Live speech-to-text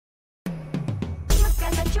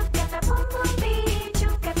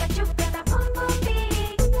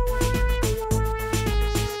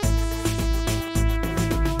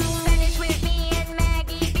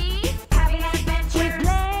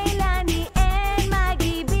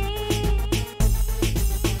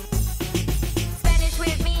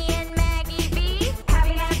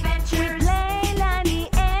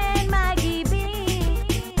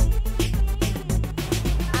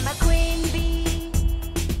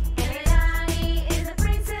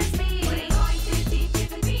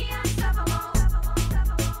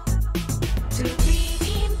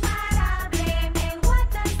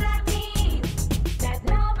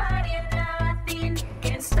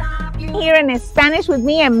here in Spanish with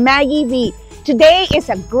me and Maggie V. Today is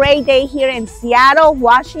a great day here in Seattle,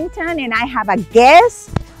 Washington, and I have a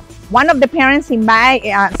guest. One of the parents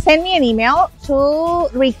sent me an email to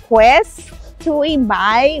request to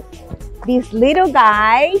invite this little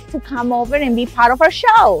guy to come over and be part of our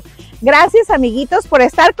show. Gracias, amiguitos, por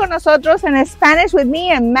estar con nosotros en Spanish with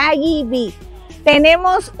me and Maggie V.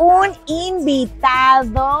 Tenemos un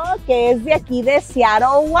invitado que es de aquí de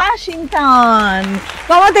Seattle, Washington.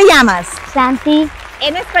 ¿Cómo te llamas? Santi.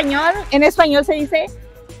 En español se dice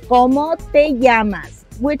 ¿cómo te llamas?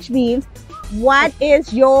 Which means what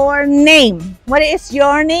is your name? What is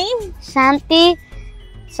your name? Santi.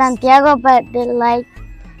 Santiago, but they like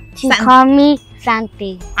to call me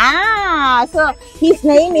Santi. Ah, so his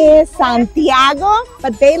name is Santiago,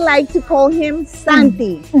 but they like to call him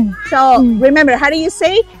Santi. So remember, how do you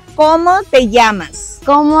say ¿cómo te llamas?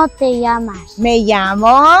 ¿Cómo te llamas? Me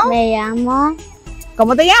llamo. Me llamo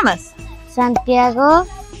 ¿Cómo te llamas? Santiago.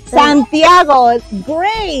 Santiago,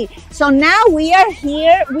 great. So now we are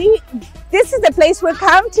here. This is the place we're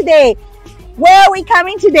coming today. Where are we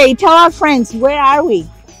coming today? Tell our friends, where are we?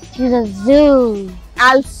 To the zoo.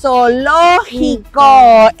 Al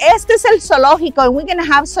Zoológico. Este es el Zoológico, and we're going to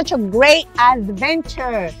have such a great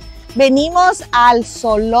adventure. Venimos al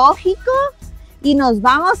Zoológico y nos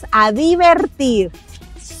vamos a divertir.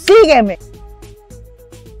 Sígueme.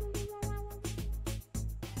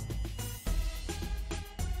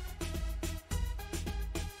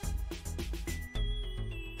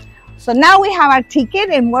 So now we have our ticket,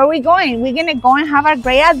 and where are we going? We're going to go and have a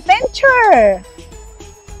great adventure.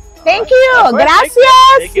 Thank you.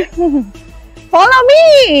 Gracias. Follow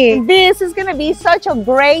me. This is going to be such a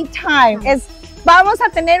great time. Vamos a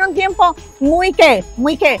tener un tiempo muy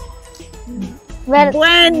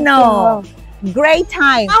bueno. Great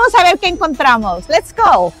time. Vamos a ver qué encontramos. Let's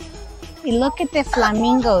go. Look at the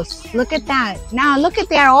flamingos. Look at that. Now look at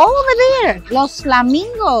they're all over there. Los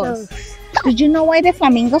flamingos. Did you know why the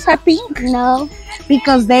flamingos are pink? No.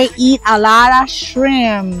 Because they eat a lot of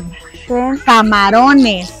shrimp.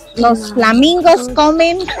 Camarones. Los flamingos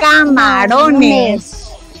comen camarones.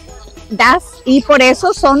 Y por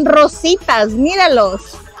eso son rositas,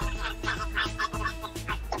 míralos.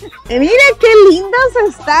 Mira qué lindos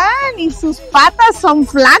están y sus patas son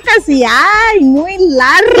flacas y muy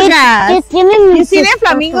largas. You see the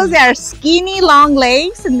flamingos, they are skinny, long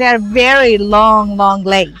legs, and they're very long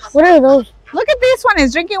legs. What are those? Look at this one,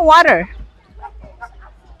 it's drinking water.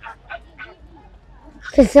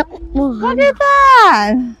 Look at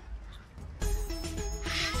that.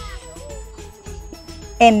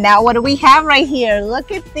 And now what do we have right here?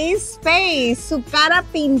 Look at this face. Su cara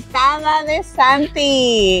pintada de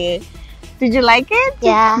Santi. Did you like it?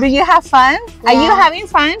 Yeah. Did you have fun? Yeah. Are you having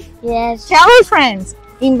fun? Yes. Tell our friends.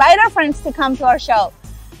 Invite our friends to come to our show.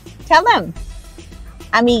 Tell them.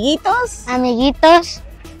 Amiguitos. Amiguitos.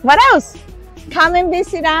 What else? Come and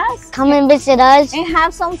visit us. Come and visit us. And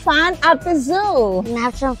have some fun at the zoo. And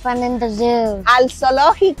have some fun in the zoo. Al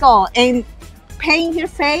Zoológico. And paint your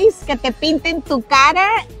face, que te pinten tu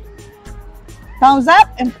cara. Thumbs up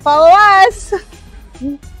and follow us.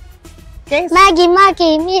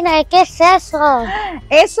 Maggie, mira, ¿qué es eso?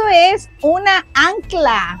 Eso es una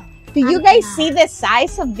ancla. Do you guys see the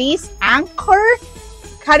size of this anchor?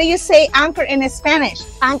 How do you say anchor in Spanish?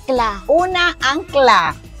 Ancla. Una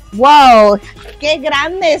ancla. Wow, qué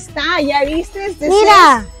grande está. ¿Ya viste?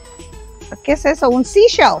 Mira. ¿Qué es eso? Un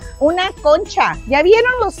seashell, una concha. ¿Ya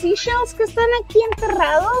vieron los seashells que están aquí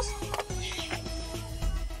enterrados?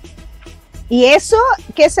 ¿Y eso?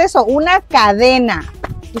 ¿Qué es eso? Una cadena.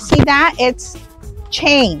 You see that? It's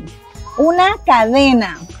chain. Una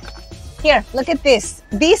cadena. Here, look at this.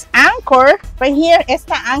 This anchor right here,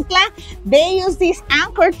 esta ancla, they use this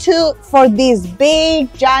anchor for these big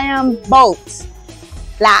giant boats.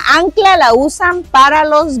 La ancla la usan para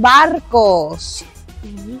los barcos.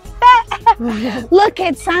 Look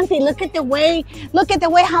at Santi, look at the way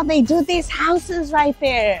how they do these houses right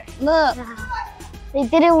there. Look. They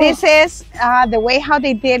did it This is the way how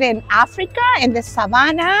they did in Africa, in the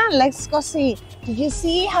savannah. Let's go see. Did you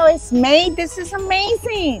see how it's made? This is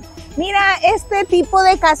amazing. Mira este tipo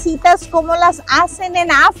de casitas como las hacen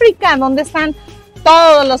en África, donde están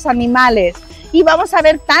todos los animales. Y vamos a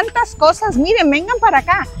ver tantas cosas. Miren, vengan para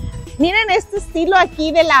acá. Miren este estilo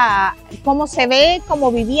aquí de cómo se ve,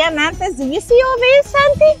 cómo vivían antes. Do you see all this,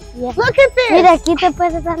 Santi? Yeah. Look at this. Mira, aquí te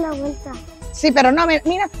puedes dar la vuelta. Sí, pero no,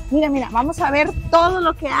 mira. Vamos a ver todo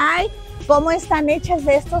lo que hay. Cómo están hechas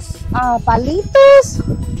de estos palitos.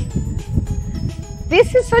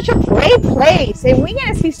 This is such a great place, and we're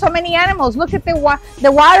gonna see so many animals. Look at the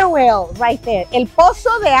water wheel right there. El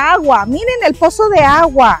pozo de agua. Miren el pozo de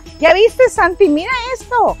agua. ¿Ya viste, Santi? Mira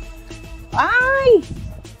esto. Ay.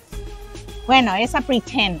 Bueno, es a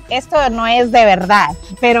pretend. Esto no es de verdad,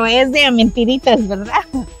 pero es de mentiritas, ¿verdad?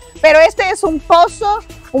 Pero este es un pozo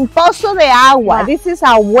de agua. This is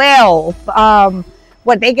a well,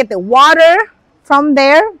 where they get the water from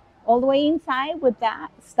there all the way inside with that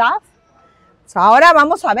stuff. So ahora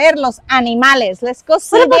vamos a ver los animales. Let's go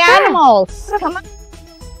see the animals. Come on.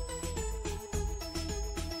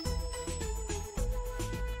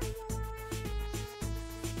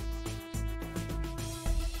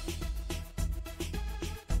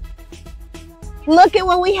 Look at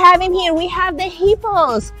what we have in here. We have the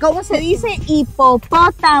hippos. ¿Cómo se dice?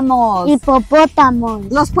 Hipopótamos.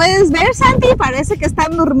 Hipopótamos. ¿Los puedes ver, Santi? Parece que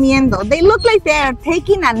están durmiendo. They look like they're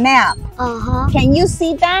taking a nap. Can you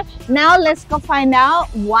see that? Now let's go find out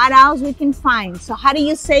what else we can find. So how do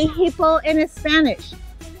you say hippo in Spanish?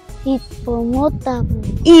 Hipopótamo.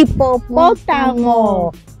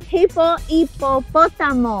 Hipopótamo. Hippo,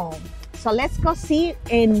 hipopótamo. So let's go see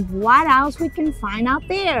and what else we can find out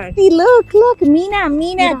there. See, look, mira,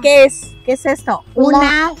 ¿qué es esto?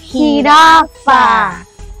 Una jirafa.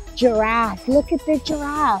 Giraffe, look at the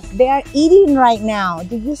giraffe. They are eating right now.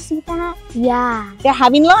 Did you see that? Yeah. They're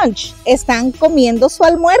having lunch. Están comiendo su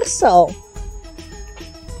almuerzo.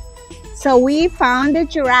 So we found a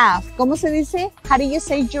giraffe. ¿Cómo se dice? How do you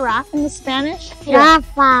say giraffe in Spanish?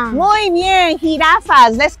 Jirafa. Muy bien,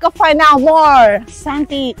 jirafas. Let's go find out more.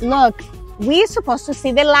 Santi, look, we're supposed to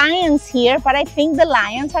see the lions here, but I think the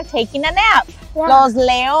lions are taking a nap. Yeah. Los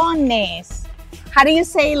leones. How do you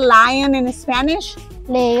say lion in Spanish?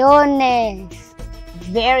 Leones.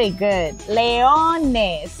 Very good.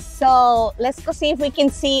 Leones. So let's go see if we can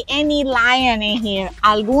see any lion in here.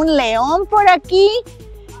 ¿Algún león por aquí?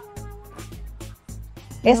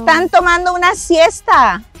 Están tomando una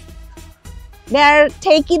siesta. They're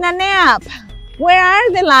taking a nap. Where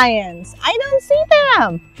are the lions? I don't see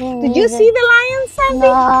them. Did you see the lions, Sandy?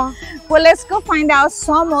 No. Well, let's go find out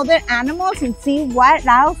some other animals and see what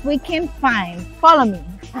else we can find. Follow me.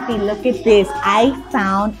 Okay, look at this. I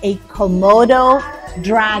found a Komodo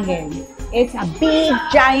dragon. It's a big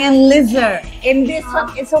giant lizard. And this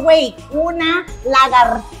one is awake. Una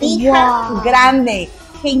lagartija grande.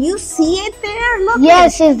 Can you see it there? Look.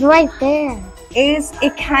 Yes, it's right there.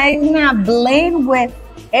 It kind of blend with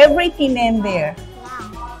everything in there.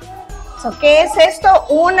 So, ¿qué es esto?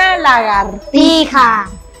 Una lagartija.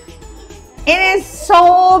 It is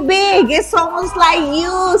so big. It's almost like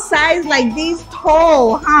you, size like this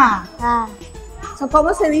tall, huh? So,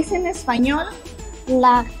 ¿cómo se dice en español?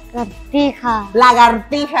 Lagartija.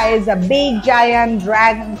 Lagartija is a big giant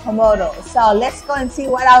dragon Komodo. So, let's go and see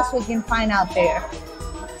what else we can find out there.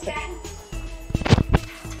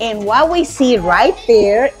 And what we see right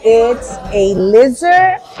there, it's a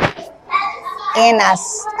lizard and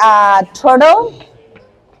a turtle.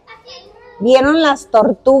 ¿Vieron las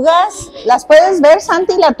tortugas? ¿Las puedes ver,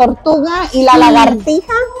 Santi, la tortuga y la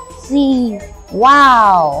lagartija? Sí.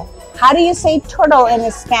 Wow. How do you say turtle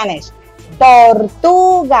in Spanish?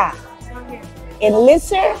 Tortuga. And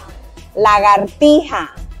lizard, lagartija.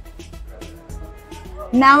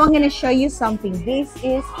 Now I'm going to show you something. This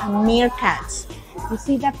is a meerkat. You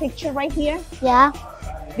see that picture right here? Yeah.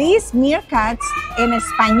 These meerkats en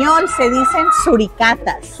español se dicen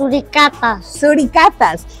suricatas. Suricatas.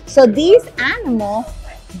 Suricatas. So these animals,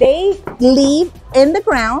 they live in the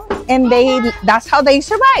ground and that's how they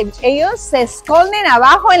survive. Ellos se esconden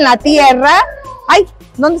abajo en la tierra. Ay,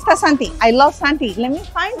 ¿dónde está Santi? I lost Santi. Let me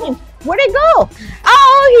find him. Where'd he go?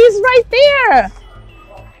 Oh, he's right there.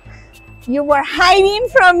 You were hiding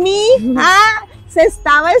from me? Ah, se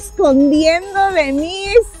estaba escondiendo de mí,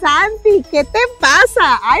 Santi. ¿Qué te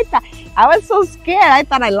pasa? I was so scared. I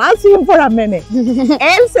thought I lost him for a minute.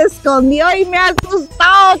 Él se escondió y me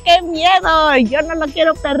asustó. ¡Qué miedo! Yo no lo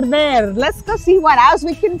quiero perder. Let's go see what else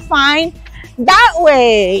we can find that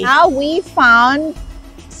way. Now we found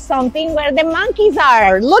something where the monkeys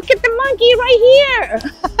are. Look at the monkey right here.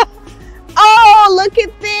 Oh, look at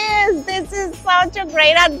this. This is such a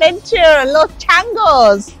great adventure. Los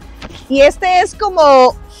changos. Y este es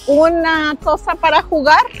como una cosa para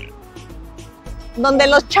jugar. Donde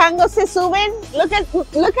los changos se suben. Look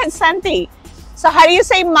at Santi. So how do you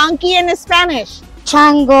say monkey in Spanish?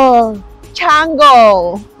 Chango.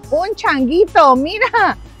 Chango. Un changuito.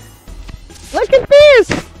 Mira. Look at this.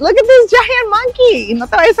 Look at this giant monkey. No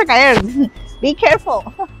te vayas a caer. Be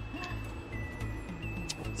careful.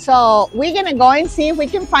 So we're gonna go and see if we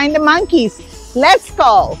can find the monkeys. Let's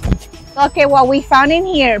go. Okay, what we found in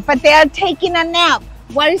here, but they are taking a nap.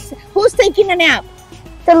 Who's taking a nap?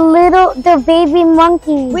 The baby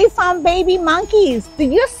monkeys. We found baby monkeys.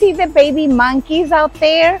 Did you see the baby monkeys out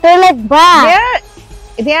there? They're like black.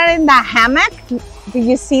 They're in the hammock. Did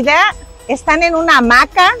you see that? Están en una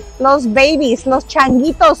hamaca. Los babies, los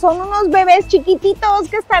changuitos, son unos bebés chiquititos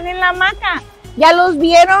que están en la hamaca. ¿Ya los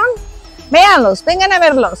vieron? Véanlos, vengan a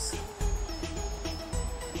verlos.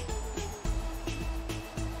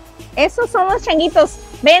 Esos son los changuitos.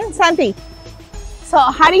 Ven, Santi. So,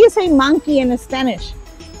 how do you say monkey in Spanish?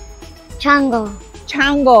 Chango.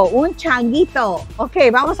 Chango, un changuito. Ok,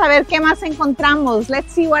 vamos a ver qué más encontramos.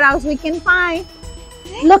 Let's see what else we can find.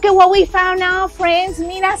 Look at what we found now, friends.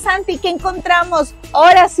 Mira, Santi, ¿qué encontramos?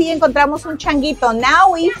 Ahora sí encontramos un changuito.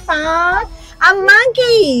 Now we found a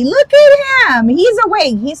monkey. Look at him. He's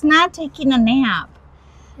awake. He's not taking a nap.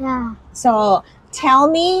 Yeah. So, tell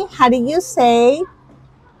me, how do you say,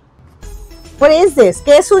 what is this?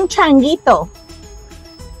 ¿Qué es un changuito?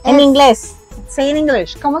 En inglés. Say in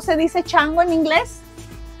English. ¿Cómo se dice chango en inglés?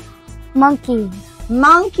 Monkey.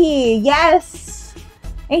 Monkey, yes.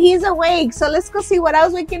 And he's awake. So let's go see what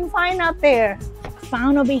else we can find out there.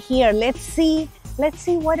 Found over here. Let's see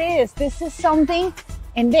what is. This is something.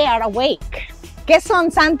 And they are awake. ¿Qué son,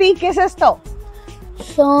 Santi? ¿Qué es esto?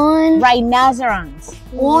 Son Rhinocerons.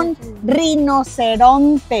 Un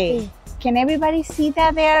rinoceronte. Can everybody see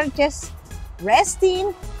that they're just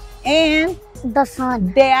resting and the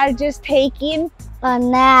sun. they are just taking A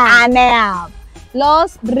nap. a nap?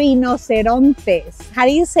 Los rinocerontes. How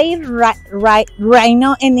do you say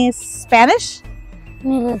rhino in Spanish?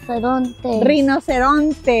 Rinoceronte.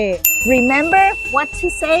 Rinoceronte. Remember what to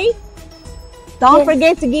say? Don't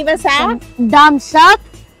forget to give us a Thumbs up.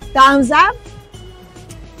 thumbs up.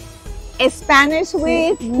 Spanish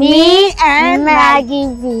with Me and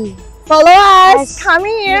Maggie V. Follow us. Yes. Come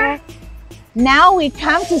here. Now we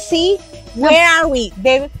come to see where are we?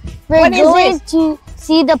 We're What is going this? to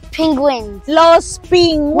see the penguins. Los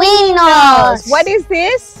pingüinos. Pingüinos. What is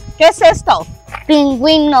this? ¿Qué es esto?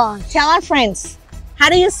 Pingüinos. Tell our friends. How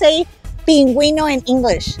do you say pingüino in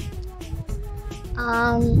English?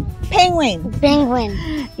 Penguin.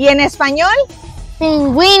 Penguin. ¿Y en español?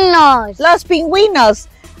 Pingüinos. Los pingüinos.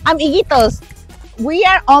 Amiguitos, we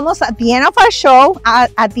are almost at the end of our show,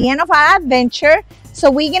 at the end of our adventure. So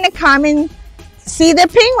we're going to come and see the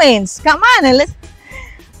penguins. Come on. And let's...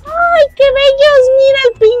 ¡Ay, qué bellos! ¡Mira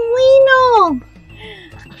el pingüino!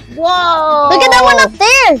 ¡Wow! Look at that one up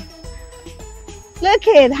there. Look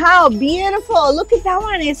at how beautiful. Look at that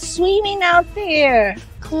one. It's swimming out there.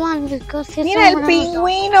 Come on, let's go see Mira el someone else.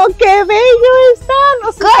 pingüino. ¡Qué bello está!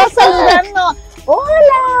 Nos está Good. saludando.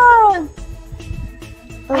 ¡Hola!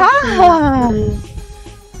 Ah.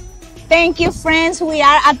 Thank you, friends. We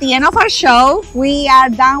are at the end of our show. We are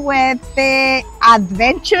done with the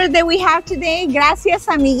adventure that we have today. Gracias,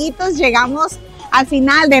 amiguitos. Llegamos al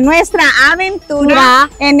final de nuestra aventura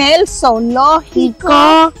en el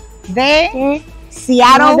Zoológico de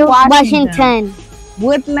Seattle, Washington.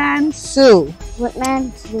 Woodland Zoo.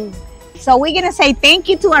 Woodland Zoo. So we're going to say thank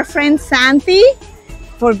you to our friend Santi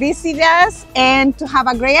for visiting us and to have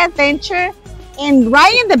a great adventure. And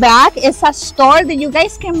right in the back is a store that you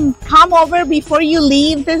guys can come over before you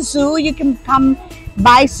leave the zoo. You can come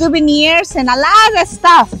buy souvenirs and a lot of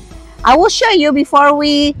stuff. I will show you before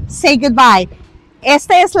we say goodbye.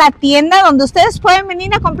 Esta es la tienda donde ustedes pueden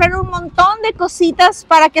venir a comprar un montón de cositas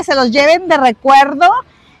para que se los lleven de recuerdo.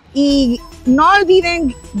 Y no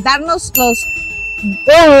olviden darnos un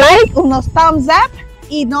like, unos thumbs up.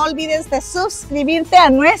 Y no olvides de suscribirte a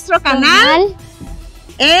nuestro canal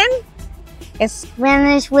en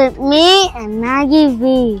Spanish with me and Maggie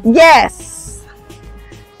V. Yes.